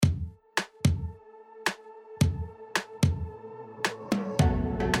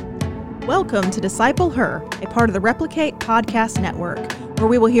Welcome to Disciple Her, a part of the Replicate Podcast Network, where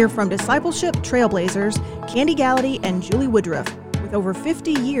we will hear from discipleship trailblazers Candy Gallaty and Julie Woodruff. With over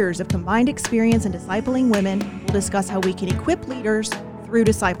 50 years of combined experience in discipling women, we'll discuss how we can equip leaders through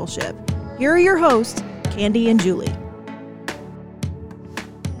discipleship. Here are your hosts, Candy and Julie.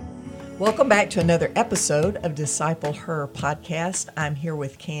 Welcome back to another episode of Disciple Her podcast. I'm here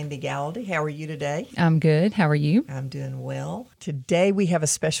with Candy Gallaty. How are you today? I'm good. How are you? I'm doing well. Today we have a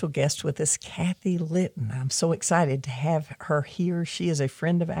special guest with us, Kathy Litton. I'm so excited to have her here. She is a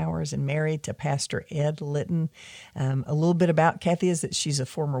friend of ours and married to Pastor Ed Litton. A little bit about Kathy is that she's a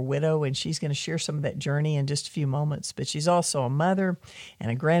former widow, and she's going to share some of that journey in just a few moments. But she's also a mother and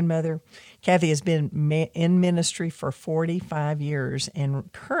a grandmother. Kathy has been in ministry for 45 years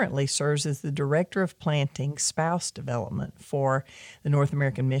and currently serves as the Director of Planting Spouse Development for the North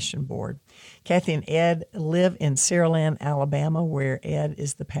American Mission Board. Kathy and Ed live in Saraland, Alabama, where Ed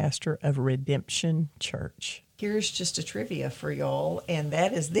is the pastor of Redemption Church. Here's just a trivia for y'all, and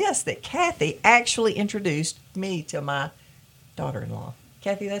that is this, that Kathy actually introduced me to my daughter-in-law.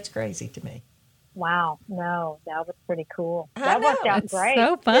 Kathy, that's crazy to me. Wow, no, that was pretty cool. That worked out great.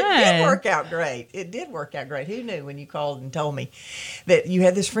 So fun. It did work out great. It did work out great. Who knew when you called and told me that you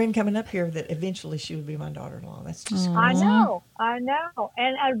had this friend coming up here that eventually she would be my daughter-in-law? That's just crazy. I know.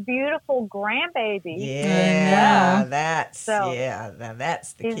 And a beautiful grandbaby. Yeah, that's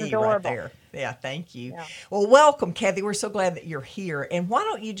the he's key adorable. right there. Yeah, thank you. Yeah. Well, welcome, Kathy. We're so glad that you're here. And why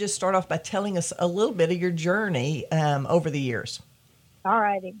don't you just start off by telling us a little bit of your journey over the years? All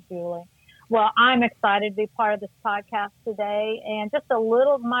righty, Julie. Well, I'm excited to be part of this podcast today. And just a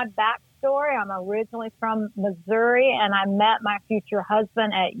little of my backstory. I'm originally from Missouri, and I met my future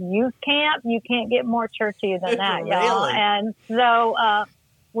husband at youth camp. You can't get more churchy than that, y'all. Really? And so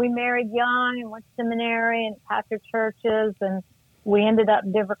we married young and went to seminary and pastored churches, and we ended up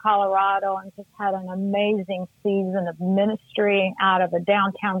in Denver, Colorado, and just had an amazing season of ministry out of a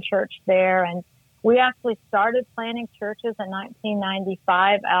downtown church there. And we actually started planting churches in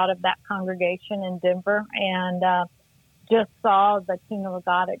 1995 out of that congregation in Denver, and just saw the kingdom of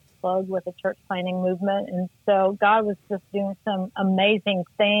God explode with the church planting movement. And so God was just doing some amazing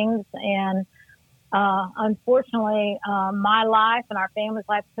things. And unfortunately, my life and our family's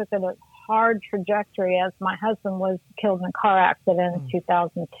life took a hard trajectory as my husband was killed in a car accident in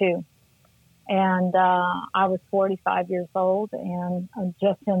 2002. And I was 45 years old and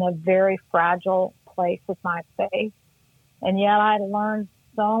just in a very fragile place with my faith. And yet I learned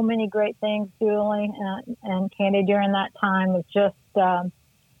so many great things, Julie and Candy, during that time. It was just,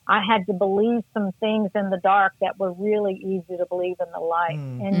 I had to believe some things in the dark that were really easy to believe in the light.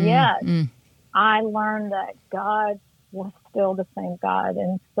 And yet I learned that God was still the same God.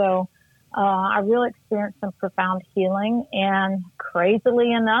 And so I really experienced some profound healing, and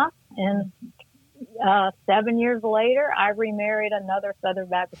crazily enough, and 7 years later, I remarried another Southern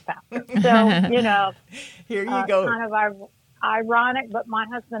Baptist pastor. So, here you go. Kind of ironic, but my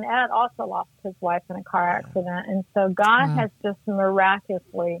husband Ed also lost his wife in a car accident. And so God has just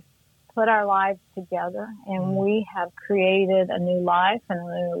miraculously put our lives together, and we have created a new life and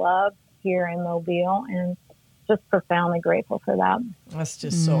a new love here in Mobile, and just profoundly grateful for that. That's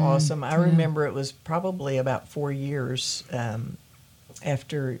just so awesome. I remember it was probably about 4 years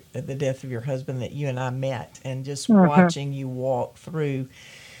after the death of your husband that you and I met, and just watching you walk through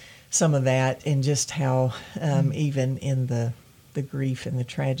some of that, and just how even in the grief and the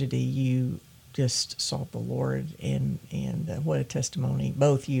tragedy, you just sought the Lord, and what a testimony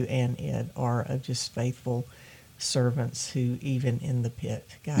both you and Ed are of just faithful servants who, even in the pit,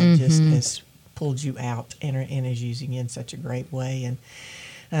 God just has pulled you out and is using you in such a great way. And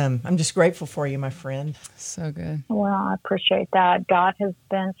I'm just grateful for you, my friend. So good. Well, I appreciate that. God has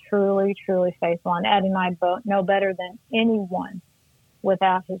been truly, truly faithful. And Ed and I both know better than anyone,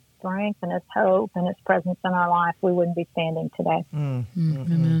 without his strength and his hope and his presence in our life, we wouldn't be standing today.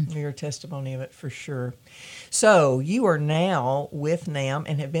 You're a testimony of it for sure. So you are now with NAM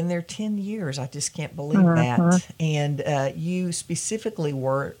and have been there 10 years. I just can't believe that. And you specifically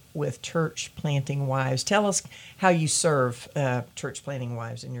work with church planting wives. Tell us how you serve church planting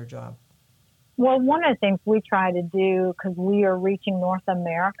wives in your job. Well, one of the things we try to do, because we are reaching North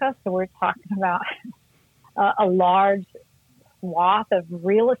America, so we're talking about a large swath of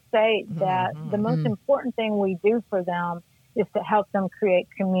real estate, that the most important thing we do for them is to help them create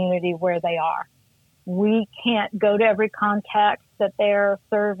community where they are. We can't go to every context that they're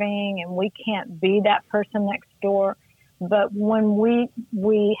serving, and we can't be that person next door. But when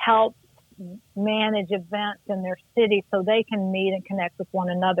we help manage events in their city so they can meet and connect with one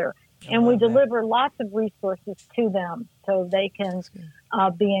another. And we deliver lots of resources to them so they can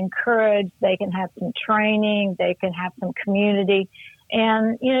be encouraged, they can have some training, they can have some community,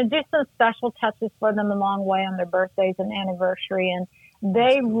 and, do some special touches for them along the way on their birthdays and anniversary. And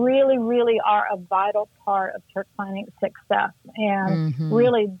they really, really are a vital part of church planning success. And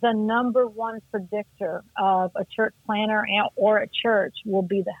really the number one predictor of a church planner or a church will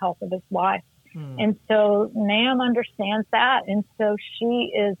be the health of his wife. And so Nam understands that. And so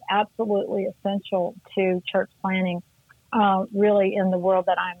she is absolutely essential to church planning, really in the world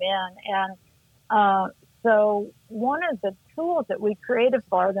that I'm in. And so one of the tools that we created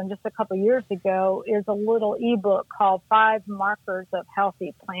for them just a couple of years ago is a little ebook called 5 Markers of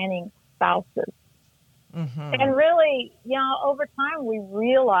Healthy Planning Spouses. And really, over time, we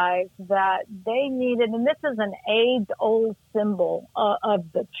realized that they needed, and this is an age-old symbol of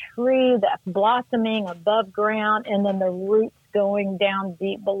the tree that's blossoming above ground and then the roots going down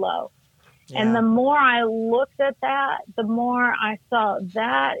deep below. Yeah. And the more I looked at that, the more I saw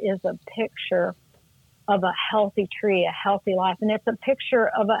that is a picture of a healthy tree, a healthy life. And it's a picture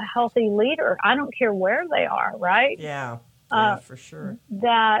of a healthy leader. I don't care where they are, right? Yeah, for sure.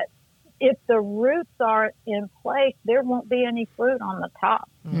 That if the roots are in place, there won't be any fruit on the top.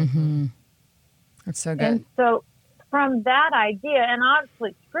 That's so good. And so from that idea, and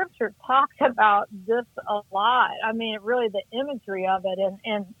obviously Scripture talks about this a lot. I mean, really the imagery of it.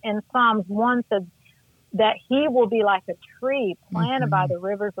 And Psalms 1 says that he will be like a tree planted by the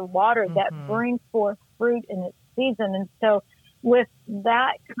rivers of water that brings forth fruit in its season. And so with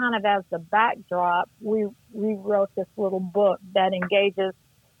that kind of as the backdrop, we wrote this little book that engages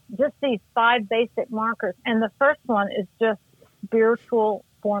just these 5 basic markers. And the first one is just spiritual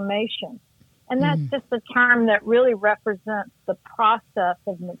formation. And that's just a term that really represents the process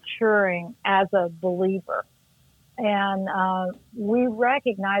of maturing as a believer. And we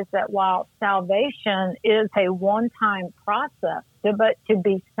recognize that while salvation is a one-time process, but to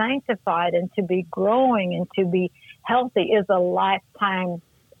be sanctified and to be growing and to be healthy is a lifetime.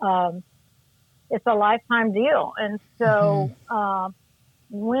 It's a lifetime deal. And so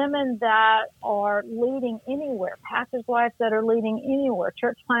women that are leading anywhere, pastors' wives that are leading anywhere,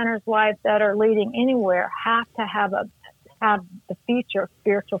 church planners' wives that are leading anywhere, have to have the feature of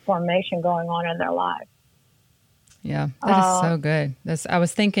spiritual formation going on in their lives. Yeah, that is so good. I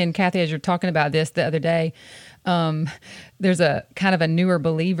was thinking, Kathy, as you're talking about this the other day, there's a kind of a newer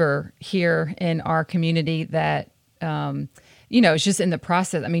believer here in our community that, is just in the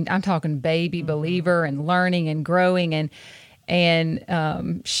process. I mean, I'm talking baby believer and learning and growing, and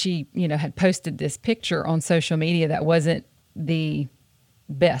she, had posted this picture on social media that wasn't the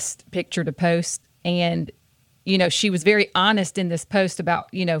best picture to post. And, she was very honest in this post about,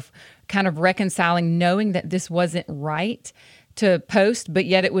 kind of reconciling, knowing that this wasn't right to post, but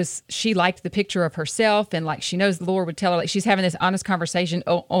yet she liked the picture of herself, and like she knows the Lord would tell her, like she's having this honest conversation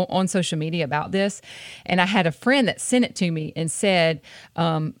on social media about this. And I had a friend that sent it to me and said,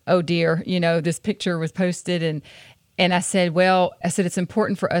 oh dear, this picture was posted, and I said, it's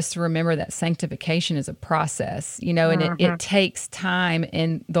important for us to remember that sanctification is a process, and it takes time,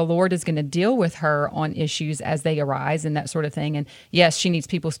 and the Lord is going to deal with her on issues as they arise and that sort of thing. And yes, she needs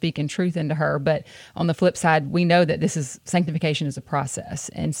people speaking truth into her, but on the flip side, we know that sanctification is a process.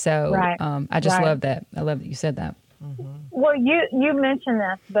 And so I just love that. I love that you said that. Well, you mentioned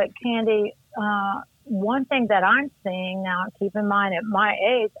this, but Candy, one thing that I'm seeing now, keep in mind at my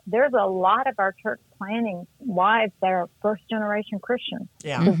age, there's a lot of our church planning wives that are first-generation Christians.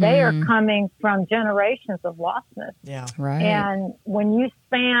 Yeah. So they are coming from generations of lostness. Yeah, right. And when you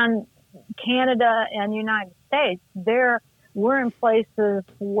span Canada and United States, we're in places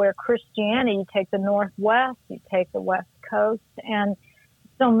where Christianity, you take the Northwest, you take the West Coast, and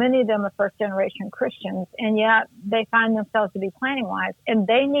so many of them are first-generation Christians, and yet they find themselves to be planning wives, and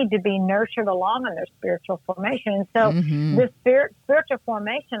they need to be nurtured along in their spiritual formation. And so this spiritual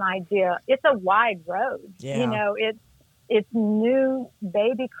formation idea, it's a wide road. Yeah. It's new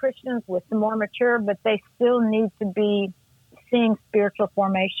baby Christians with some more mature, but they still need to be seeing spiritual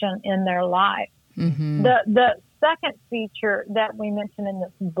formation in their life. The second feature that we mention in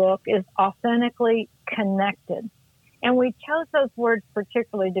this book is authentically connected. And we chose those words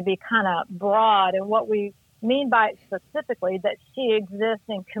particularly to be kind of broad. And what we mean by it specifically, that she exists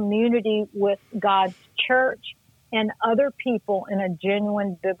in community with God's church and other people in a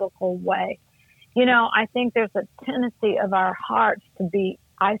genuine biblical way. I think there's a tendency of our hearts to be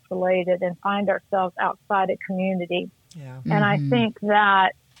isolated and find ourselves outside of community. Yeah. And I think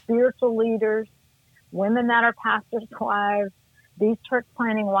that spiritual leaders, women that are pastors' wives, these church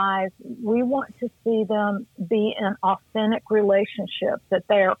planting wives, we want to see them be in authentic relationships that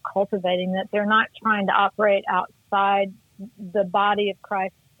they are cultivating, that they're not trying to operate outside the body of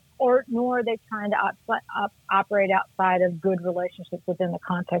Christ, nor are they trying to operate outside of good relationships within the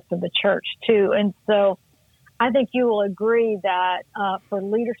context of the church too. And so I think you will agree that for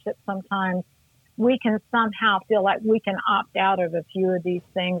leadership sometimes we can somehow feel like we can opt out of a few of these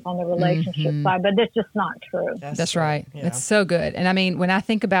things on the relationship side, but that's just not true. That's right. Yeah. It's so good. And I mean, when I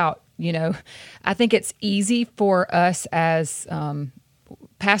think about, I think it's easy for us as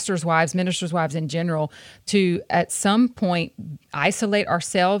pastors' wives, ministers' wives in general, to at some point isolate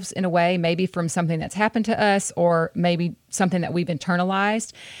ourselves in a way, maybe from something that's happened to us or maybe something that we've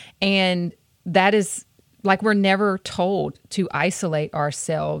internalized. And that is like we're never told to isolate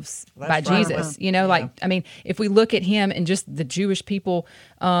ourselves by Jesus. I mean, if we look at him and just the Jewish people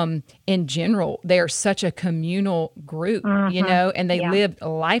in general, they are such a communal group, and they lived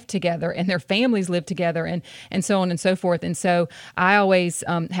life together and their families lived together and so on and so forth. And so I always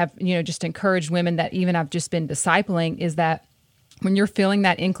have, just encouraged women that even I've just been discipling is that when you're feeling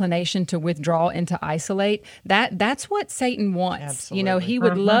that inclination to withdraw and to isolate, that's what Satan wants. Absolutely. He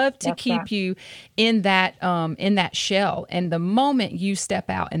would love to keep you in that shell. And the moment you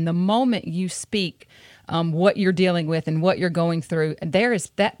step out and the moment you speak what you're dealing with and what you're going through, there is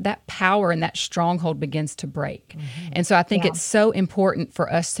that power and that stronghold begins to break. And so I think it's so important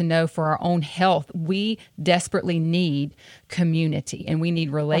for us to know for our own health, we desperately need community and we need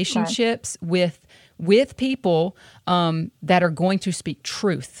relationships with people that are going to speak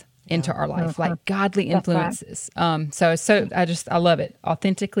truth into our life, like godly influences. I love it.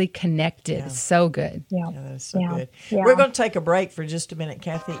 Authentically connected. It's so good. Yeah, that is so good. Yeah. We're going to take a break for just a minute,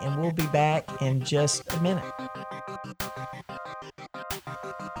 Kathy, and we'll be back in just a minute.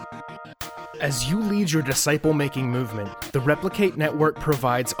 As you lead your disciple-making movement, the Replicate Network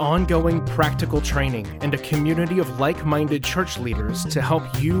provides ongoing practical training and a community of like-minded church leaders to help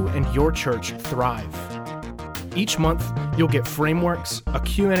you and your church thrive. Each month, you'll get frameworks, a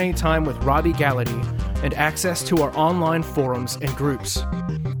Q&A time with Robbie Gallaty, and access to our online forums and groups.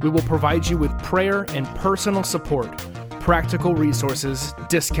 We will provide you with prayer and personal support, practical resources,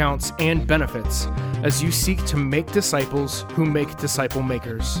 discounts, and benefits as you seek to make disciples who make disciple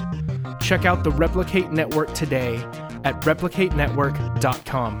makers. Check out the Replicate Network today at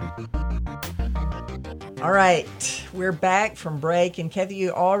replicatenetwork.com. All right, we're back from break. And Kathy,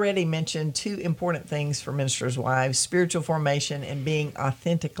 you already mentioned two important things for ministers' wives, spiritual formation and being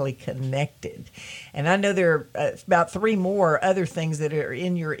authentically connected. And I know there are about three more other things that are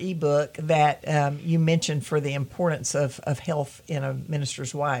in your ebook that you mentioned for the importance of health in a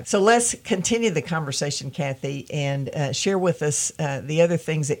minister's wife. So let's continue the conversation, Kathy, and share with us the other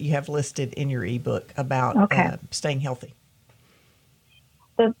things that you have listed in your ebook about staying healthy.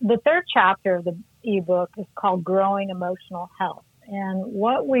 The third chapter of the ebook is called Growing Emotional Health. And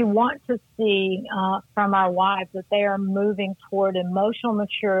what we want to see from our wives, that they are moving toward emotional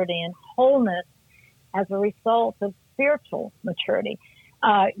maturity and wholeness as a result of spiritual maturity.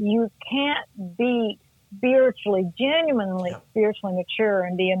 You can't be genuinely spiritually mature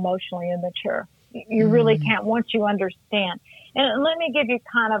and be emotionally immature. You really can't once you understand. And let me give you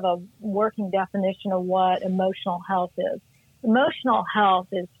kind of a working definition of what emotional health is. Emotional health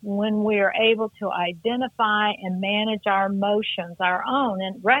is when we are able to identify and manage our emotions, our own,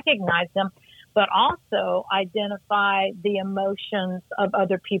 and recognize them, but also identify the emotions of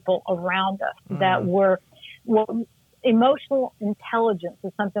other people around us. Emotional intelligence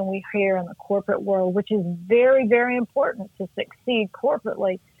is something we hear in the corporate world, which is very, very important to succeed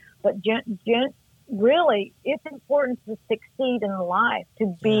corporately. But really, it's important to succeed in life, to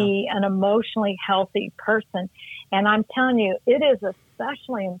be an emotionally healthy person. And I'm telling you, it is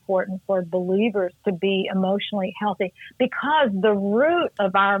especially important for believers to be emotionally healthy, because the root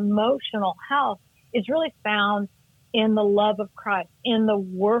of our emotional health is really found in the love of Christ, in the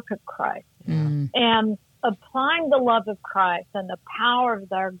work of Christ. And applying the love of Christ and the power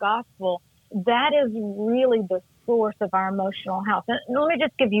of our gospel, that is really the source of our emotional health. And let me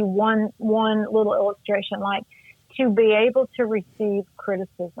just give you one little illustration, like to be able to receive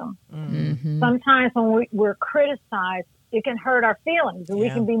criticism. Sometimes when we're criticized, it can hurt our feelings. We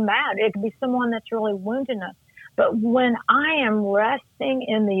can be mad. It can be someone that's really wounding us. But when I am resting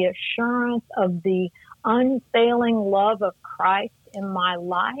in the assurance of the unfailing love of Christ in my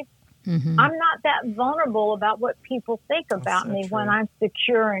life, I'm not that vulnerable about what people think about me when I'm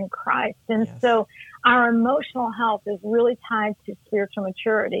secure in Christ. And so our emotional health is really tied to spiritual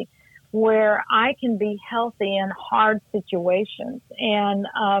maturity, where I can be healthy in hard situations. And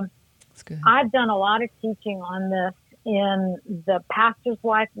I've done a lot of teaching on this in the pastor's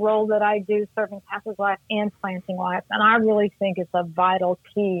wife role that I do, serving pastor's wife and planting wife. And I really think it's a vital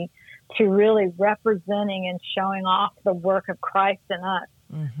key to really representing and showing off the work of Christ in us.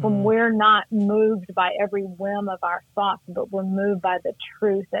 When we're not moved by every whim of our thoughts, but we're moved by the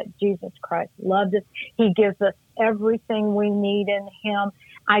truth that Jesus Christ loved us. He gives us everything we need in Him.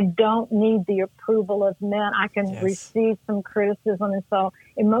 I don't need the approval of men. I can receive some criticism. And so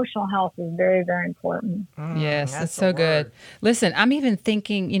emotional health is very, very important. Yes, that's so good. Listen, I'm even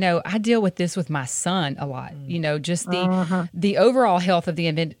thinking, I deal with this with my son a lot, just the overall health of the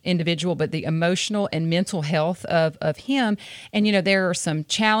individual, but the emotional and mental health of him. And, there are some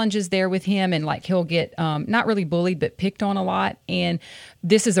challenges there with him, and like he'll get not really bullied, but picked on a lot. And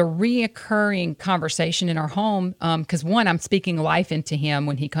this is a reoccurring conversation in our home because, one, I'm speaking life into him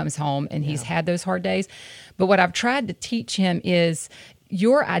when he comes home and he's had those hard days. But what I've tried to teach him is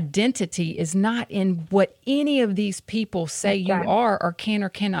your identity is not in what any of these people say you are or can or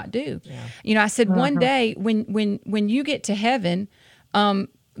cannot do. I said one day when you get to heaven, the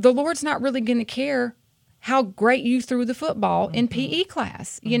Lord's not really going to care how great you threw the football in PE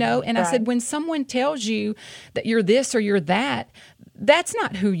class, and I said, when someone tells you that you're this or you're that, that's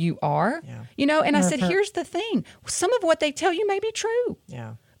not who you are, and I said, here's the thing. Some of what they tell you may be true.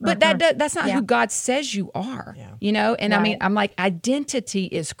 But that's not who God says you are, and I mean, I'm like, identity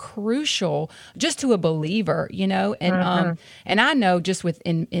is crucial just to a believer, and I know just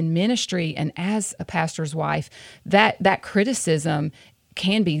in ministry and as a pastor's wife, that criticism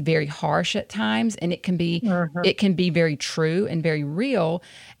can be very harsh at times, and it can be very true and very real.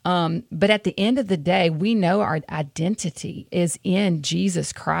 But at the end of the day, we know our identity is in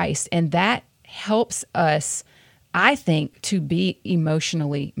Jesus Christ, and that helps us, I think, to be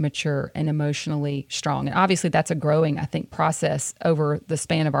emotionally mature and emotionally strong. And obviously that's a growing, I think, process over the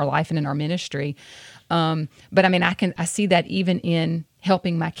span of our life and in our ministry. But I mean, I see that even in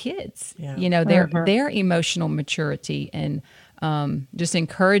helping my kids, their emotional maturity and just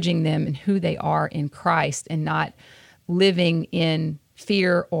encouraging them in who they are in Christ and not living in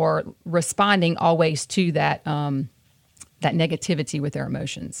fear or responding always to that negativity with their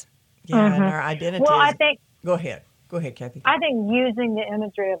emotions. Yeah, and our identity. Well, I think. Go ahead, Kathy. I think using the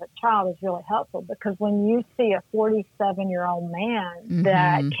imagery of a child is really helpful, because when you see a 47-year-old man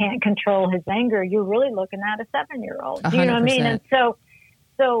that can't control his anger, you're really looking at a 7-year-old. Do you know what I mean? And so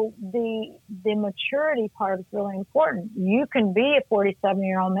the maturity part is really important. You can be a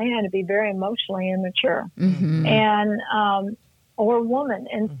 47-year-old man and be very emotionally immature, and or woman.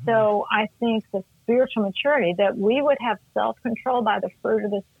 And so I think the spiritual maturity, that we would have self-control by the fruit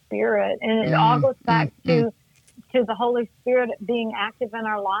of the Spirit, and it all goes back to the Holy Spirit being active in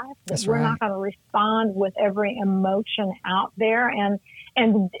our lives. That we're not going to respond with every emotion out there, and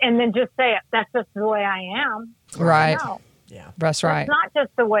then just say, that's just the way I am. Right. No. Yeah, that's right. It's not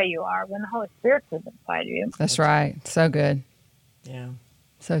just the way you are when the Holy Spirit is inside of you. That's right. So good. Yeah.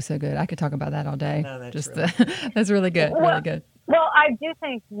 So good. I could talk about that all day. No, that's really that's really good. Really good. Well, I do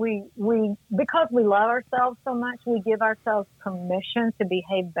think we because we love ourselves so much, we give ourselves permission to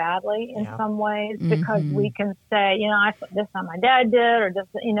behave badly in some ways, because we can say, this how my dad did, or just,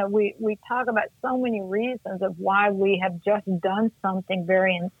 we talk about so many reasons of why we have just done something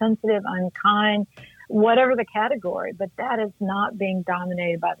very insensitive, unkind, whatever the category, but that is not being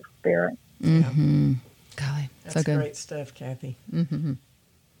dominated by the Spirit. Golly, that's so good. Great stuff, Kathy.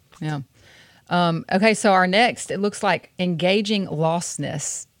 Yeah. Okay, so our next, it looks like engaging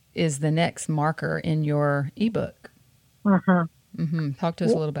lostness is the next marker in your ebook. Talk to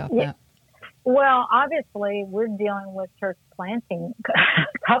us a little about that. Well, obviously, we're dealing with church planting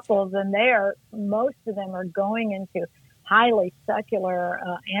couples, and most of them are going into highly secular,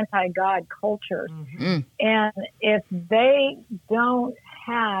 anti-God cultures. And if they don't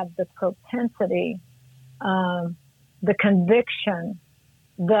have the propensity, the conviction,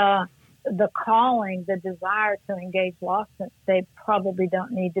 the calling, the desire to engage lostness, they probably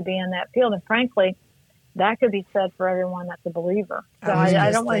don't need to be in that field. And frankly, that could be said for everyone that's a believer. So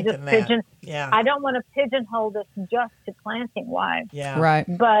I don't want to just I don't want to pigeonhole this just to planting wives. Yeah. Right.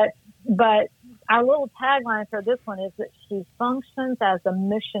 But our little tagline for this one is that she functions as a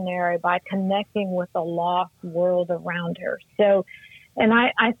missionary by connecting with the lost world around her. So, and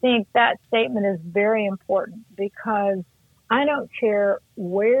I think that statement is very important, because I don't care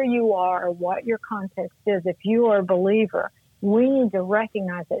where you are or what your context is. If you are a believer, we need to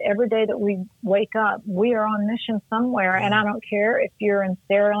recognize that every day that we wake up, we are on mission somewhere. And I don't care if you're in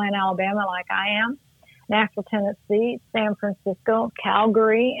Saraland, Alabama, like I am, Nashville, Tennessee, San Francisco,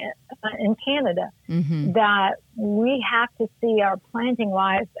 Calgary, in Canada, that we have to see our planting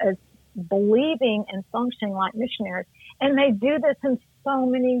lives as believing and functioning like missionaries. And they do this in so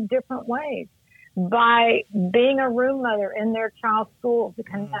many different ways. By being a room mother in their child's school to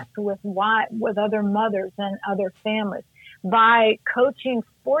connect with other mothers and other families. By coaching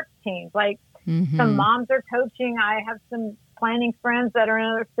sports teams, like some moms are coaching. I have some planning friends that are in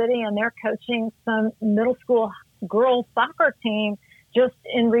another city, and they're coaching some middle school girls soccer team just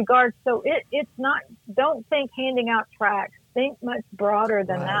in regards. So it's not, don't think handing out tracts. Think much broader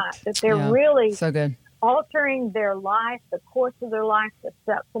than that they're really so good. Altering their life, the course of their life, the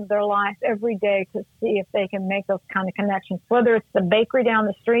steps of their life every day to see if they can make those kind of connections. Whether it's the bakery down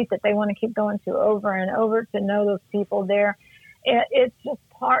the street that they want to keep going to over and over to know those people there. It's just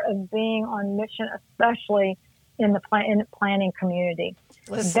part of being on mission, especially in the planning community.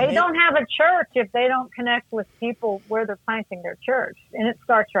 Listen, they don't have a church if they don't connect with people where they're planting their church. And it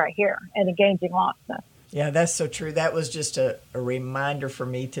starts right here at Engaging Lostness. Yeah, that's so true. That was just a reminder for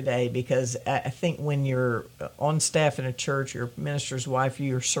me today, because I think when you're on staff in a church, you're a minister's wife,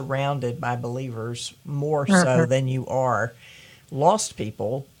 you're surrounded by believers more so than you are lost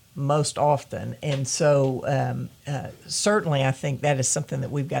people most often. And so certainly I think that is something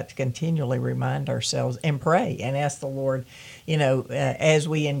that we've got to continually remind ourselves and pray and ask the Lord, as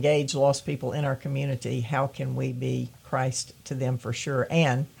we engage lost people in our community, how can we be Christ to them for sure?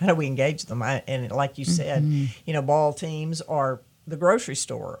 And how do we engage them? And like you said, ball teams or the grocery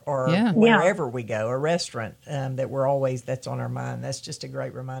store or wherever we go, a restaurant, that's on our mind. That's just a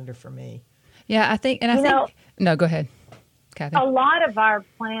great reminder for me. Yeah, I think, no, go ahead, Kathy. A lot of our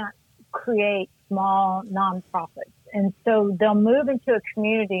plants create small nonprofits. And so they'll move into a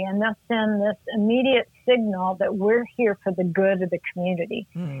community and they'll send this immediate signal that we're here for the good of the community.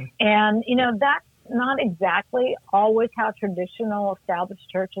 And, that's not exactly always how traditional established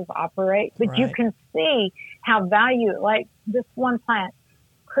churches operate, but you can see how like this one plant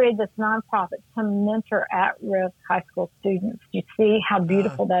created this nonprofit to mentor at-risk high school students. You see how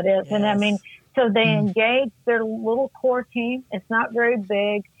beautiful that is. Yes. And so they engage their little core team. It's not very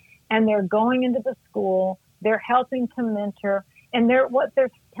big, and they're going into the school. They're helping to mentor, and they're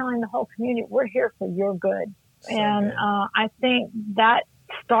telling the whole community, we're here for your good. So good. I think that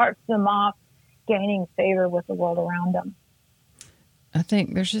starts them off gaining favor with the world around them. I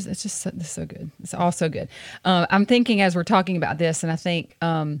think it's so good. It's all so good. I'm thinking as we're talking about this, and I think,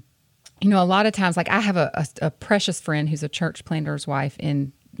 a lot of times, like I have a precious friend who's a church planter's wife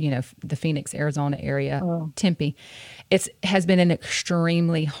in, the Phoenix, Arizona area, Tempe. It has been an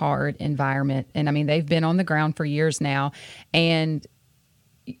extremely hard environment. And they've been on the ground for years now. And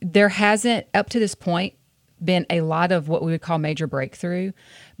there hasn't, up to this point, been a lot of what we would call major breakthrough,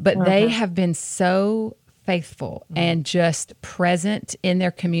 but they have been so faithful and just present in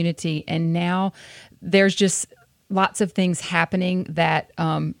their community. And now there's just lots of things happening that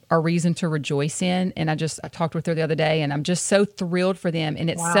are reason to rejoice in. And I talked with her the other day, and I'm just so thrilled for them. And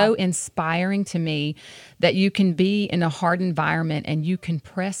it's so inspiring to me that you can be in a hard environment and you can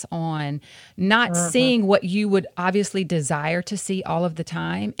press on, not seeing what you would obviously desire to see all of the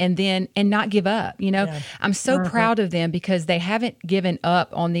time, and not give up. I'm so proud of them because they haven't given up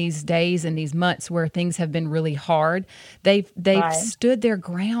on these days and these months where things have been really hard. They've stood their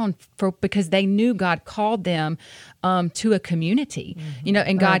ground because they knew God called them to a community,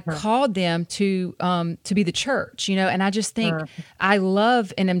 and God called them to be the church, and I just think I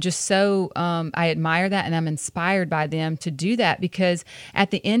love, and I'm just so, I admire that, and I'm inspired by them to do that, because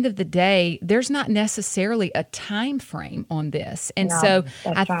at the end of the day, there's not necessarily a time frame on this. And so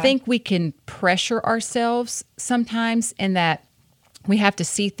I think we can pressure ourselves sometimes in that we have to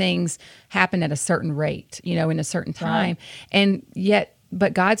see things happen at a certain rate, in a certain time. And yet,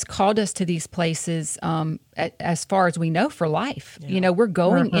 but God's called us to these places as far as we know for life. We're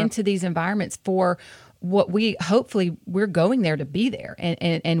going into these environments for what we're going there to be there.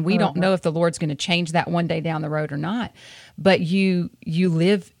 And we don't know if the Lord's going to change that one day down the road or not. But you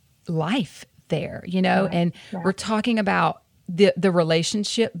live life there, and we're talking about the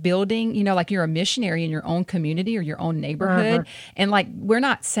relationship building, like you're a missionary in your own community or your own neighborhood. And like, we're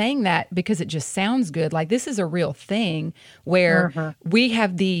not saying that because it just sounds good. Like, this is a real thing where we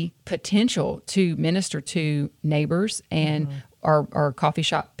have the potential to minister to neighbors and our coffee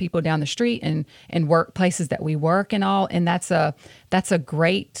shop people down the street and workplaces that we work and all. And that's a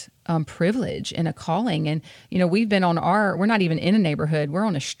great privilege and a calling. And, we've been we're not even in a neighborhood. We're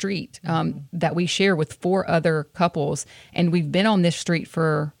on a street that we share with 4 other couples. And we've been on this street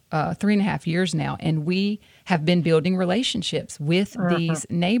for 3.5 years now. And we have been building relationships with these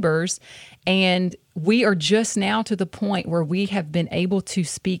neighbors. And we are just now to the point where we have been able to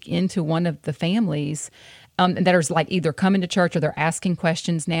speak into one of the families that are like either coming to church or they're asking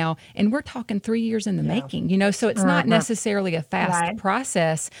questions now. And we're talking 3 years in the making, so it's not necessarily a fast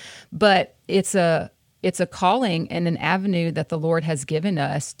process, but it's a calling and an avenue that the Lord has given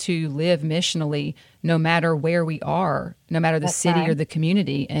us to live missionally, no matter where we are, no matter the city or the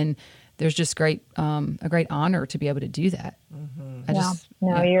community. And there's just a great honor to be able to do that.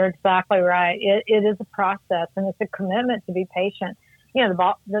 Mm-hmm. You're exactly right. It is a process, and it's a commitment to be patient.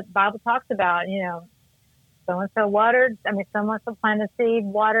 The Bible talks about, so-and-so watered, so-and-so planted seed,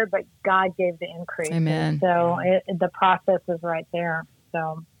 watered, but God gave the increase. Amen. And so the process is right there.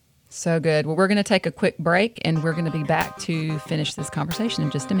 So good. Well, we're going to take a quick break, and we're going to be back to finish this conversation in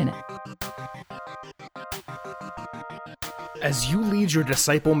just a minute. As you lead your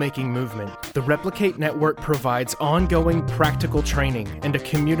disciple-making movement, the Replicate Network provides ongoing practical training and a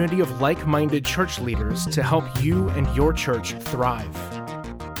community of like-minded church leaders to help you and your church thrive.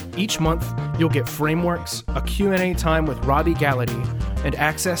 Each month, you'll get frameworks, a Q&A time with Robbie Gallaty, and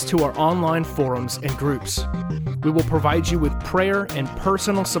access to our online forums and groups. We will provide you with prayer and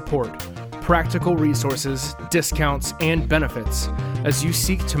personal support, practical resources, discounts, and benefits as you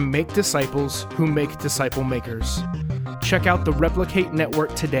seek to make disciples who make disciple makers. Check out the Replicate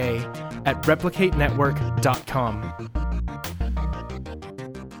Network today at replicatenetwork.com.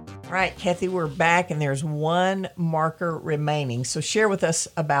 All right, Kathy, we're back, and there's one marker remaining. So share with us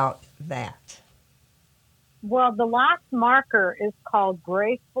about that. Well, the last marker is called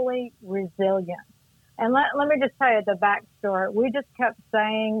Gracefully Resilient. And let me just tell you the backstory. We just kept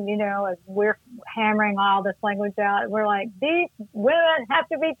saying, as we're hammering all this language out, we're like, these women have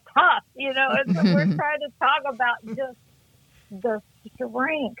to be tough, and so we're trying to talk about just the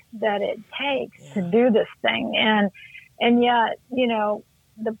strength that it takes to do this thing. And yet,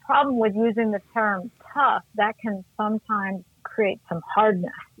 the problem with using the term tough, that can sometimes create some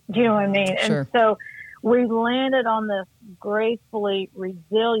hardness. Do you know what I mean? Sure. And so we landed on this gracefully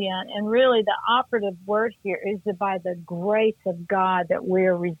resilient, and really the operative word here is that by the grace of God that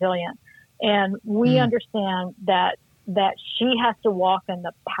we're resilient. And we understand that she has to walk in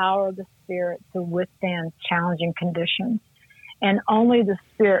the power of the Spirit to withstand challenging conditions. And only the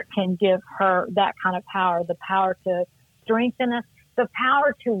Spirit can give her that kind of power, the power to strengthen us, the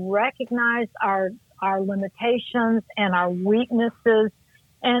power to recognize our limitations and our weaknesses.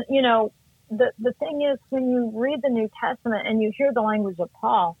 And, the thing is, when you read the New Testament and you hear the language of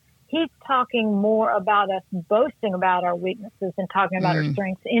Paul, he's talking more about us boasting about our weaknesses and talking about our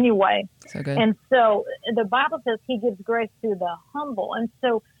strengths anyway. So good. And so the Bible says he gives grace to the humble. And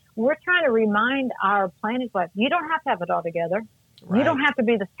so we're trying to remind our planning wife, you don't have to have it all together. Right. You don't have to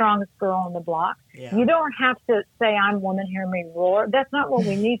be the strongest girl on the block. Yeah. You don't have to say, I'm woman, hear me roar. That's not what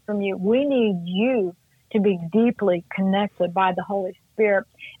we need from you. We need you to be deeply connected by the Holy Spirit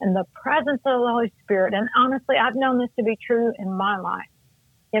and the presence of the Holy Spirit. And honestly, I've known this to be true in my life.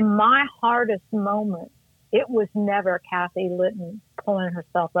 In my hardest moment, it was never Kathy Litton pulling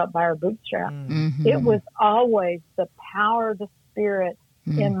herself up by her bootstrap. Mm-hmm. It was always the power of the Spirit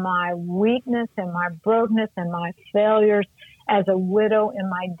in my weakness and my brokenness and my failures as a widow in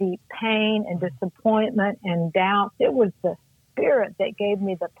my deep pain and disappointment and doubt. It was the Spirit that gave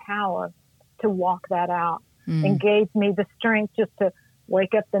me the power to walk that out and gave me the strength just to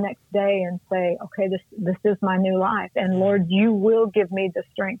wake up the next day and say, okay, this is my new life. And Lord, you will give me the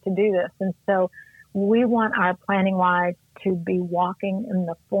strength to do this. And so we want our planning wives to be walking in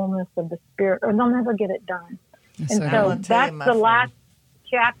the fullness of the Spirit, or they'll never get it done. And so that's the last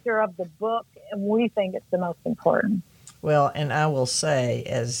chapter of the book, and we think it's the most important. Well, and I will say,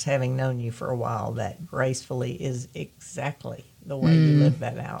 as having known you for a while, that gracefully is exactly the way you live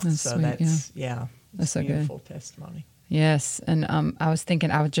that out. That's so sweet, that's so beautiful good. Testimony. Yes, and I was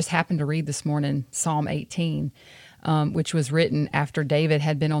thinking, I just happened to read this morning Psalm 18, which was written after David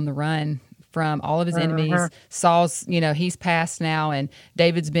had been on the run from all of his enemies. Saul's, he's passed now, and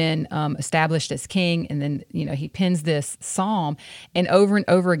David's been established as king. And then, he pens this psalm, and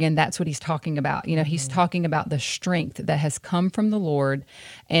over again, that's what he's talking about. He's talking about the strength that has come from the Lord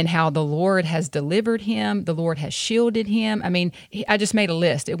and how the Lord has delivered him. The Lord has shielded him. I mean, I just made a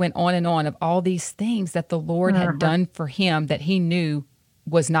list. It went on and on of all these things that the Lord had done for him that he knew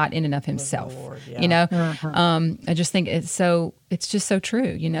was not in and of himself. Lord, I just think it's just so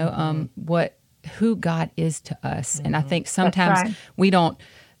true, who God is to us. And I think sometimes we don't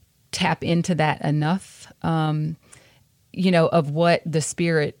tap into that enough, of what the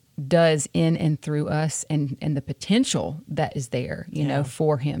Spirit does in and through us, and the potential that is there, you know,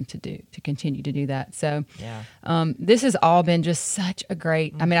 for him to continue to do that. So this has all been just such a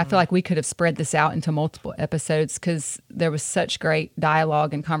great, I mean, I feel like we could have spread this out into multiple episodes because there was such great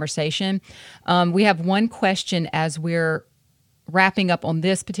dialogue and conversation. We have one question as we're wrapping up on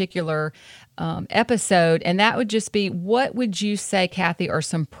this particular episode, and that would just be, what would you say, Kathy, are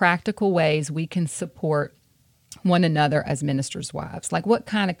some practical ways we can support one another as ministers' wives? Like, what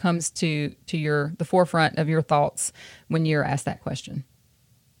kind of comes to the forefront of your thoughts when you're asked that question?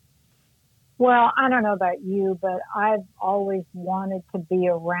 Well, I don't know about you, but I've always wanted to be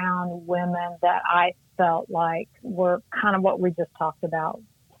around women that I felt like were kind of what we just talked about,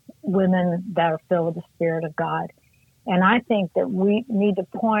 women that are filled with the Spirit of God. And I think that we need to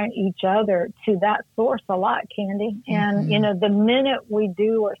point each other to that source a lot, Candy. And, you know, the minute we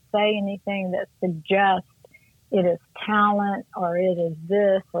do or say anything that suggests it is talent or it is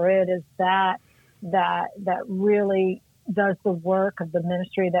this or it is that really does the work of the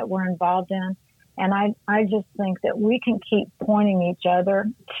ministry that we're involved in. And I just think that we can keep pointing each other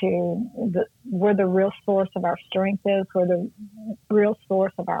to where the real source of our strength is, where the real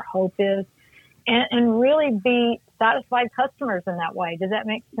source of our hope is, and really be satisfied customers in that way. Does that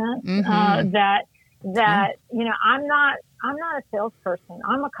make sense? That you know, I'm not a salesperson.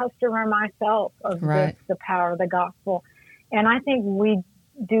 I'm a customer myself of the power of the gospel. And I think we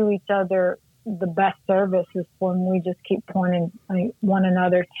do each other the best service is when we just keep pointing one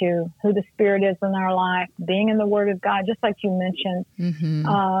another to who the Spirit is in our life, being in the Word of God, just like you mentioned,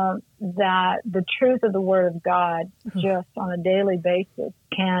 that the truth of the Word of God just on a daily basis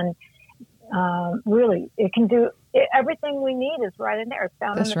can really, it can do everything we need is right in there. It's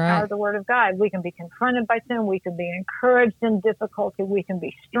found in the power of the Word of God. We can be confronted by sin. We can be encouraged in difficulty. We can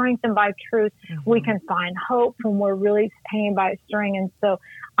be strengthened by truth. We can find hope when we're really hanging by a string. And so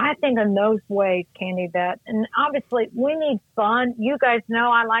I think in those ways, Candy, and obviously we need fun. You guys know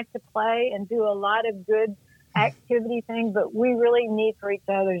I like to play and do a lot of good activity things, but we really need for each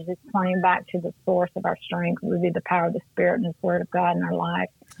other just pointing back to the source of our strength, would be the power of the Spirit and His Word of God in our life.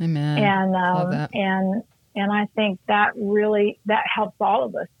 Amen. And Love that. And I think that helps all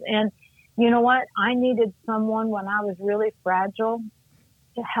of us. And you know what? I needed someone when I was really fragile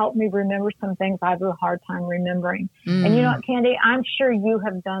to help me remember some things I have a hard time remembering. And you know what, Candy? I'm sure you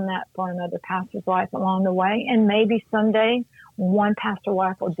have done that for another pastor's wife along the way. And maybe someday one pastor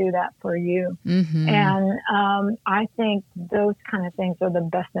wife will do that for you. And I think those kind of things are the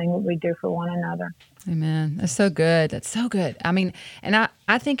best thing that we do for one another. Amen. That's so good. That's so good. I mean, and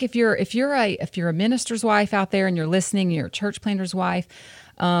I think if you're a minister's wife out there and you're listening, you're a church planter's wife,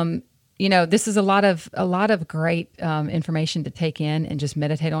 you know, this is a lot of great information to take in and just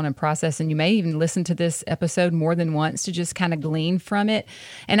meditate on and process. And you may even listen to this episode more than once to just kind of glean from it.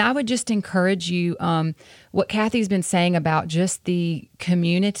 And I would just encourage you, what Kathy's been saying about just the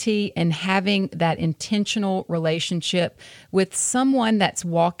community and having that intentional relationship with someone that's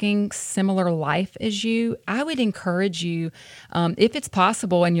walking similar life as you. I would encourage you, if it's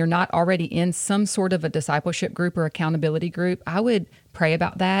possible and you're not already in some sort of a discipleship group or accountability group, I would pray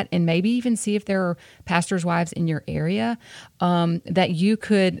about that and maybe even see if there are pastors' wives in your area that you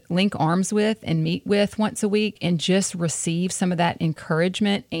could link arms with and meet with once a week and just receive some of that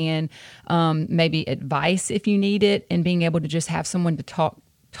encouragement and maybe advice if you need it, and being able to just have someone to talk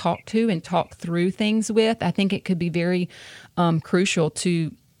to and talk through things with. I think it could be very crucial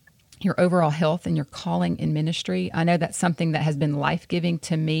to your overall health and your calling in ministry. I know that's something that has been life-giving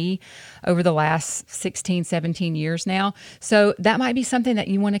to me over the last 16, 17 years now. So that might be something that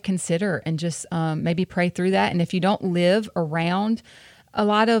you want to consider and just maybe pray through that. And if you don't live around a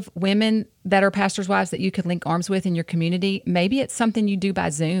lot of women that are pastors' wives that you could link arms with in your community, maybe it's something you do by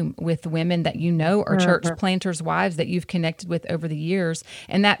Zoom with women that you know are church planters' wives that you've connected with over the years.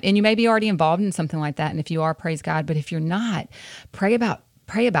 And you may be already involved in something like that. And if you are, praise God. But if you're not, pray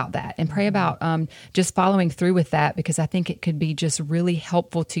about that and pray about just following through with that, because I think it could be just really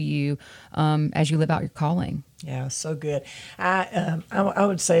helpful to you as you live out your calling. Yeah, so good. I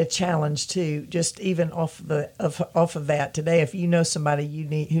would say a challenge too, just even off of that today. If you know somebody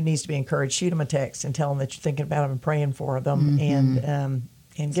who needs to be encouraged, shoot them a text and tell them that you're thinking about them and praying for them, and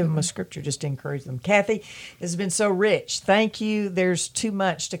give them a scripture just to encourage them. Kathy, this has been so rich. Thank you. There's too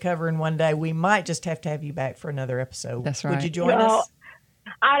much to cover in one day. We might just have to have you back for another episode. That's right. Would you join us?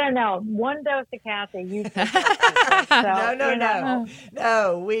 I don't know. One dose of Kathy. You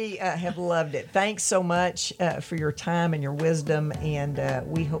No. We have loved it. Thanks so much for your time and your wisdom, and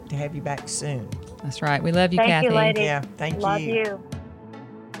we hope to have you back soon. That's right. We love you, Kathy. Thank you, ladies. Yeah, thank you. Love you.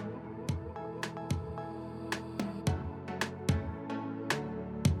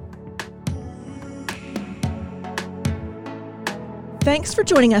 Thanks for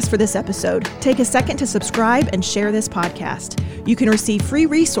joining us for this episode. Take a second to subscribe and share this podcast. You can receive free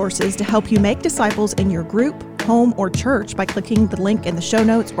resources to help you make disciples in your group, home, or church by clicking the link in the show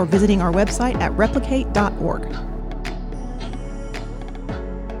notes or visiting our website at replicate.org.